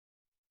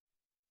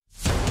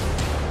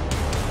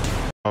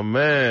My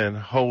man,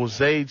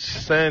 Jose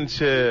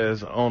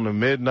Sanchez on the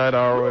Midnight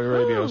Hour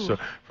radio show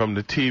from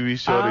the TV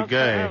show The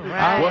Game.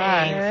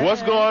 Right.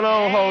 What's going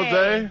on,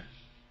 Jose?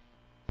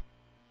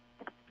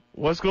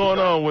 What's going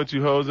on with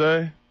you,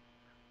 Jose?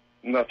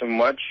 Nothing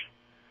much.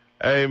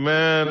 Hey,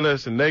 man,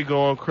 listen, they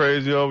going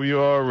crazy over you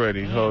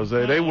already,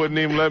 Jose. They wouldn't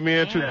even let me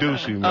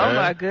introduce you, man. Oh,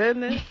 my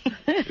goodness.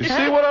 You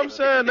see what I'm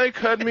saying? They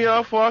cut me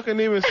off before I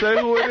can even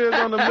say who it is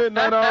on the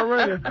Midnight Hour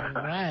radio.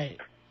 Right.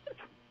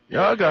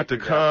 Y'all got to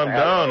calm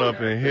down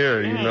up in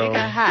here, you know. It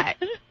got hot.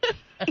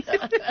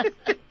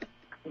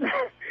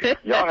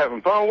 Y'all having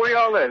fun? Where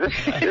y'all at? This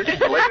is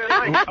late at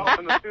night. Y'all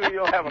in the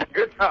studio having a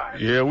good time.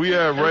 Yeah, we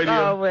have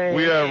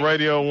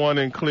Radio 1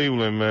 in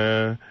Cleveland,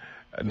 man.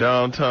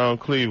 Downtown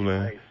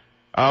Cleveland. Nice.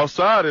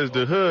 Outside is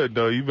the hood,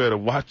 though. You better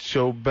watch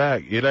your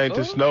back. It ain't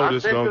the snow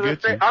that's going to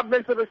get you. I've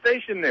been to the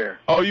station there.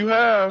 Oh, you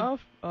have?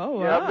 Oh,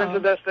 wow. Yeah, I've been to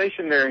that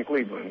station there in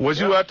Cleveland. Was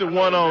you at the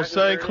one on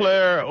St.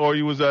 Clair, or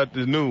you was at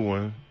the new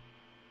one?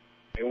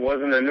 It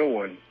wasn't a new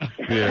one.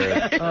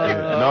 Yeah.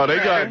 No,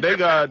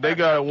 they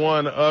got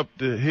one up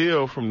the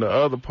hill from the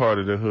other part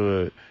of the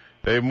hood.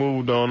 They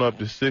moved on up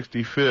to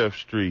 65th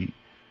Street.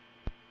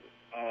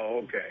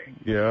 Oh, okay.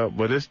 Yeah,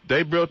 but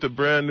they built a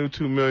brand new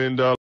 $2 million.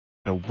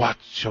 And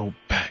watch your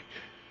back.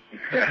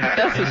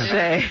 That's a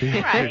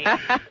shame.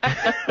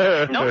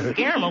 Right. Don't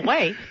scare them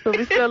away. But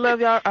we still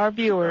love our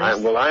viewers.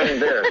 I ain't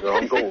there, so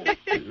I'm cool.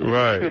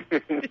 Right.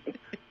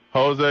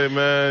 Jose,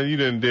 man, you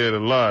done did a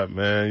lot,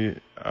 man.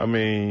 I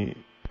mean,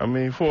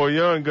 for a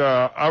young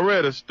guy, I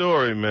read a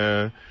story,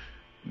 man,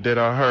 that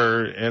I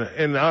heard,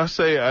 and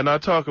I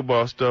talk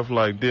about stuff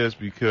like this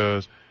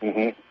because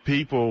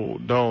people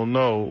don't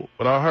know,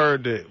 but I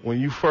heard that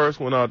when you first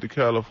went out to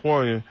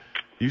California,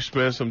 you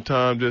spent some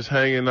time just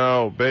hanging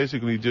out,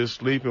 basically just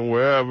sleeping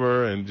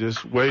wherever and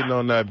just waiting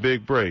on that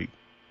big break.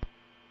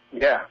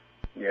 Yeah.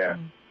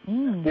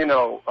 You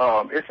know,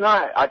 it's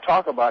not, I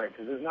talk about it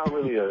because it's not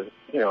really a,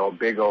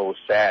 big old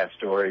sad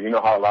story. You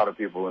know how a lot of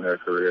people in their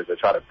careers, they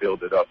try to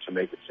build it up to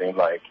make it seem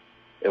like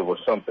it was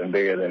something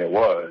bigger than it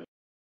was.